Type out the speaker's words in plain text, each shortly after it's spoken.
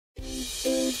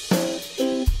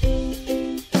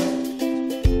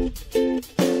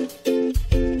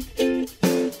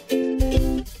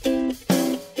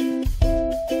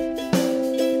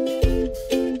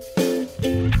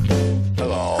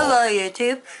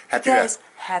Guys,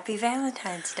 happy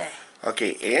Valentine's Day.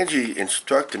 Okay, Angie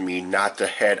instructed me not to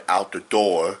head out the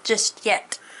door. Just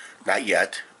yet. Not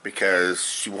yet, because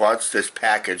she wants this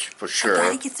package for sure.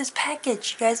 I gotta get this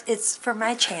package, you guys. It's for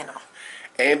my channel.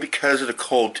 And because of the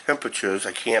cold temperatures,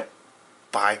 I can't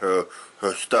buy her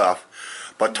stuff.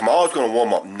 But tomorrow's going to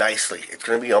warm up nicely. It's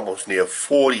going to be almost near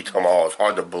 40 tomorrow. It's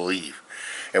hard to believe.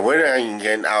 And we're not even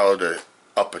getting out of the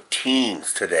upper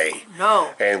teens today.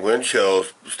 No. And wind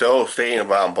chills still staying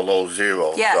around below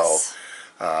zero. Yes.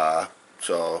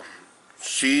 So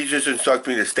she just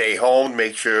instructed me to stay home,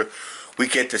 make sure we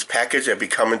get this package and be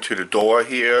coming to the door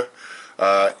here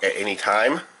at any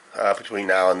time between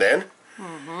now and then.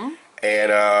 Mm-hmm.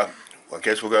 And I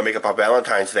guess we're going to make up our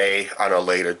Valentine's Day on a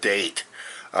later date,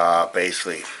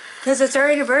 basically. Because it's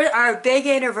our big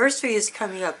anniversary is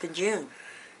coming up in June.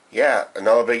 Yeah,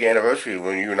 another big anniversary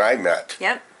when you and I met.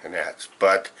 Yep. And that's.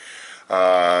 But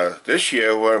this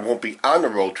year we won't be on the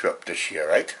road trip this year,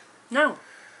 right? No.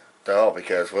 No,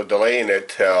 because we're delaying it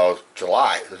till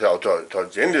July,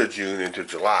 towards the end of June into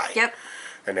July. Yep.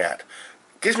 And that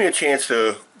gives me a chance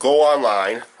to go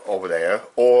online over there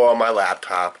or on my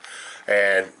laptop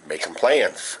and make some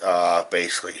plans,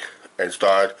 basically, and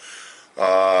start.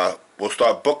 We'll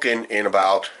start booking in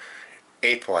about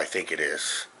April, I think it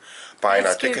is. Buying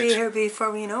our tickets. It's gonna be here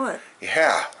before we know it.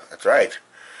 Yeah, that's right.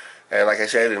 And like I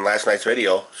said in last night's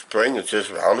video, spring is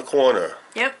just around the corner.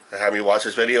 Yep. And have you watch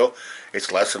this video?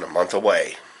 It's less than a month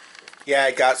away. Yeah,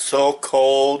 it got so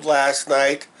cold last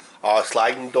night, our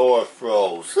sliding door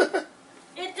froze.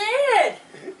 It did.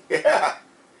 Yeah.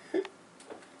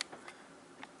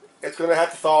 It's going to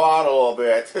have to thaw out a little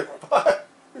bit. But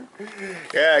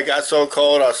yeah, it got so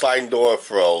cold, our sliding door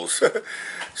froze.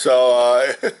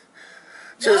 So,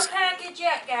 no package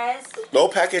yet, guys. No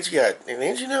package yet. And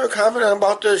Angie never commented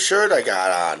about the shirt I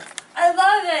got on. I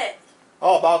love it.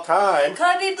 Oh, about time.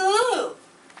 Could be blue.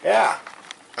 Yeah.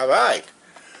 All right.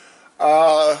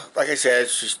 Like I said,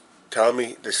 she's telling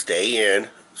me to stay in,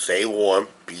 stay warm,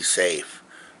 be safe,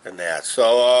 and that.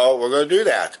 So we're going to do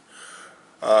that.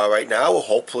 Right now,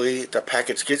 hopefully the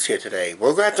package gets here today.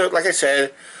 We're going to, like I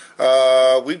said,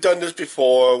 we've done this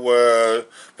before where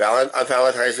on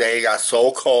Valentine's Day it got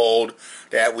so cold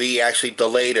that we actually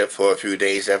delayed it for a few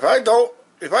days. If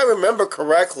I remember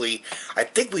correctly, I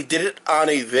think we did it on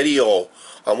a video,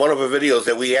 on one of our videos,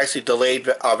 that we actually delayed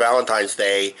our Valentine's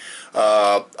Day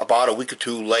about a week or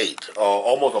two late, or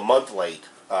almost a month late,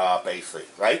 basically,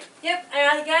 right? Yep,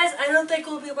 and guys, I don't think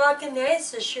we'll be walking the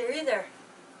ice this year either.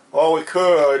 Well, we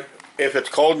could, if it's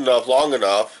cold enough, long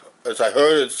enough. As I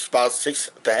heard, it's about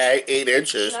 6 to 8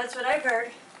 inches. That's what I've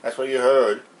heard. That's what you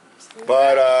heard.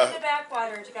 But, the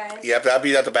backwaters, guys. Yep, that'd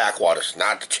be at the backwaters,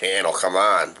 not the channel, come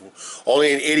on.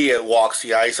 Only an idiot walks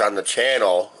the ice on the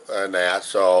channel and that,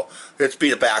 so it'd be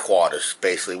the backwaters,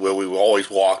 basically, where we always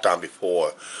walked on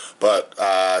before. But,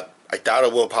 I doubt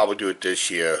it will probably do it this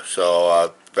year,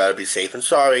 so, better be safe and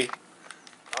sorry.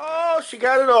 Oh, she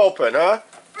got it open, huh?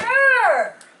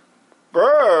 Brr!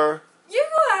 Brr! You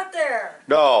go out there.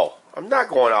 No, I'm not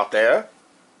going out there.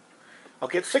 I'll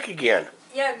get sick again.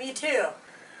 Yeah, me too.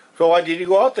 So why did you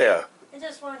go out there? I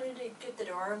just wanted to get the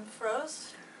door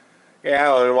unfroze.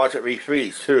 Yeah, and watch it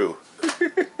refreeze too.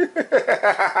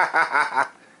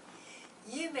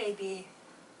 You may be.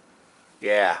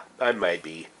 Yeah, I might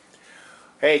be.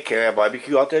 Hey, can I have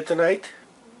barbecue out there tonight?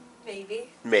 Maybe.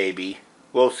 Maybe.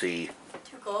 We'll see.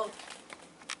 Too cold.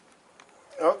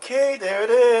 Okay, there it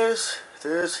is.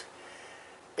 There's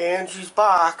Angie's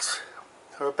box.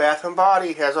 Her Bath and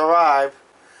Body has arrived.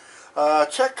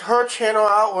 Check her channel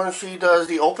out when she does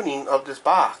the opening of this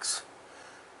box.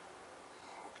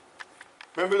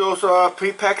 Remember those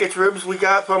pre-packaged ribs we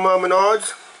got from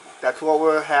Menards? That's what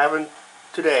we're having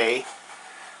today.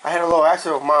 I had a little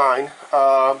accident with mine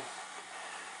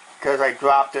because I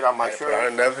dropped it on my shirt.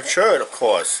 On another shirt, of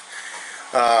course.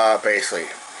 Basically,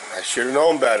 I should have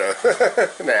known better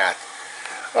than that.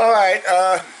 All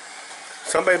right.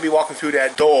 Somebody will be walking through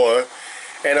that door,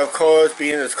 and of course,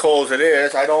 being as cold as it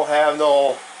is, I don't have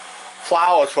no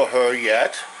flowers for her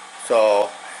yet, so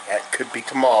that could be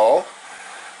tomorrow.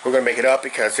 We're going to make it up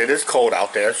because it is cold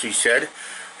out there. She said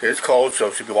it is cold,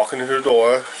 so she'll be walking into the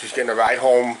door. She's getting a ride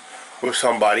home with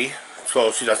somebody,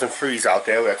 so she doesn't freeze out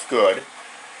there. That's good.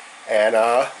 And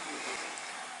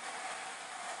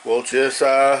we'll just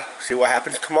see what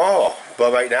happens tomorrow.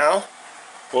 But right now,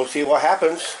 we'll see what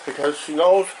happens because she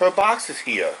knows her box is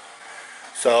here.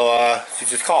 So she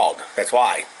just called. That's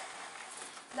why.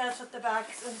 That's what the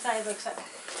box inside looks like.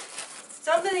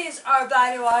 Some of these are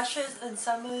body washes and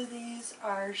some of these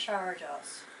are shower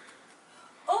gels.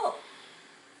 Oh!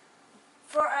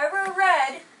 Forever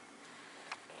Red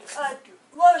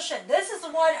lotion. This is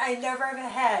the one I never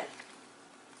have had.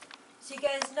 So you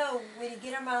guys know, when you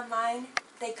get them online,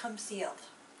 they come sealed.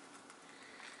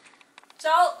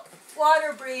 Salt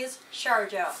Water Breeze Shower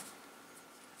Gel.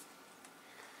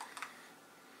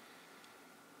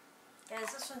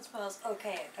 Guys, this one smells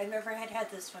okay. I've never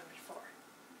had this one before.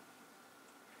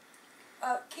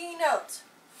 Key notes.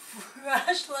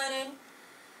 Fresh linen,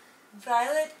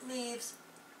 violet leaves,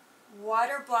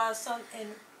 water blossom, and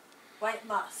white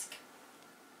musk.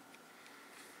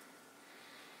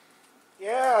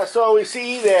 Yeah, so we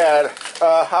see that.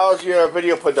 How's your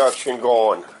video production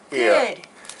going here? Good.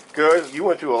 Good? You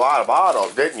went through a lot of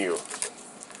bottles, didn't you?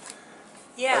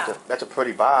 Yeah. That's a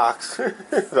pretty box,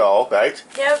 though, right?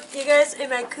 Yep, you guys, and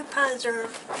my coupons are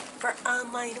for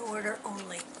online order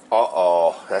only.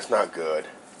 Uh-oh, that's not good.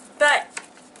 But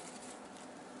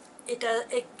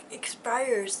it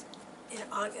expires in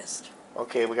August.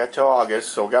 Okay, we got till August,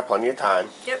 so we got plenty of time.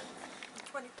 Yep.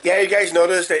 Yeah, you guys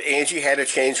noticed that Angie had to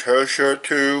change her shirt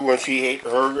too when she ate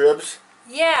her ribs?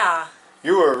 Yeah.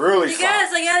 You were really You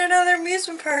guys, I got another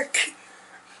amusement park.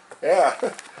 Yeah.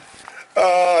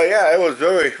 Yeah, it was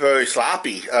very, very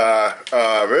sloppy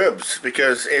ribs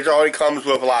because it already comes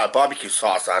with a lot of barbecue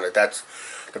sauce on it. That's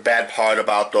the bad part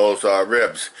about those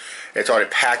ribs. It's already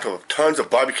packed with tons of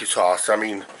barbecue sauce. I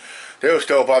mean, there was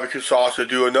still barbecue sauce to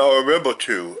do another rib or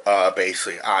two,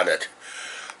 basically, on it.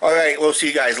 Alright, we'll see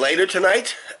you guys later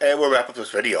tonight, and we'll wrap up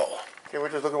this video. Okay, we're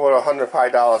just looking at what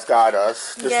 $105 got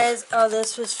us. You guys,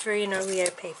 this was free, and we had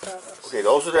to pay for those. Okay,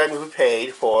 those are the items we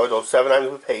paid for. Those 7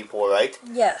 items we paid for, right?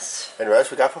 Yes. And the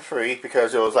rest we got for free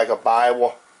because it was like a buy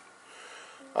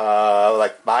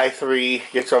 3,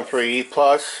 get some free,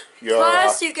 plus your...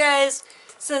 Plus, you guys,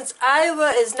 since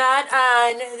Iowa is not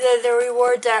on the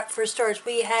rewards app for stores,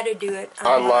 we had to do it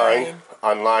online.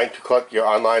 Online to collect your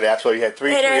online app, so you had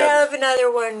 3. And I have another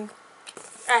one.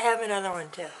 I have another one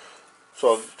too.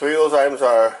 So 3 of those items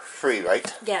are free,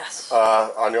 right? Yes.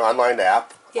 On your online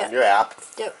app. Yep. On your app.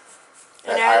 Yep.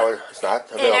 And Iowa, it's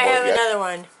not available yet. And I have another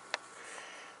one.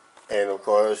 And of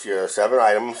course your 7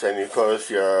 items, and of course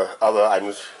your other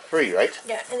items free, right?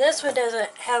 Yeah, and this one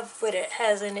doesn't have what it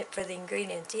has in it for the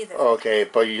ingredients either. Okay,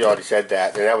 but you already said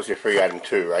that, and that was your free item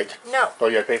too, right? No. Oh,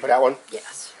 you had to pay for that one?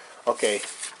 Yes. Okay.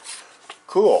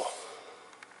 Cool.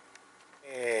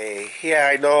 Hey, yeah,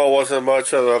 I know it wasn't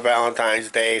much of a Valentine's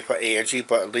Day for Angie,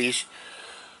 but at least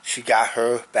she got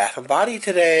her Bath and Body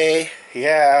today.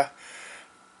 Yeah.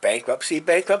 Bankruptcy,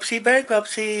 bankruptcy,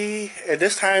 bankruptcy. And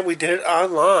this time we did it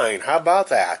online. How about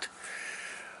that?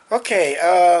 Okay,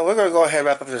 we're going to go ahead and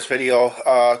wrap up this video.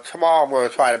 Tomorrow I'm going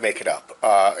to try to make it up,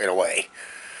 in a way.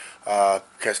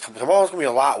 Because tomorrow's going to be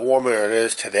a lot warmer than it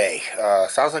is today.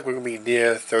 Sounds like we're going to be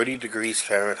near 30 degrees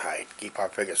Fahrenheit. Keep our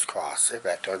fingers crossed if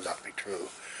that turns out to be true.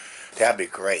 That'd be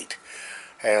great.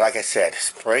 And like I said,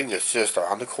 spring is just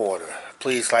around the corner.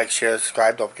 Please like, share,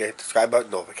 subscribe. Don't forget the subscribe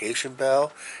button, notification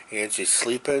bell. Angie's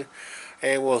sleeping.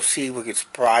 And we'll see if we can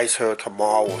surprise her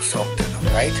tomorrow or something,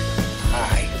 alright?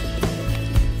 Bye.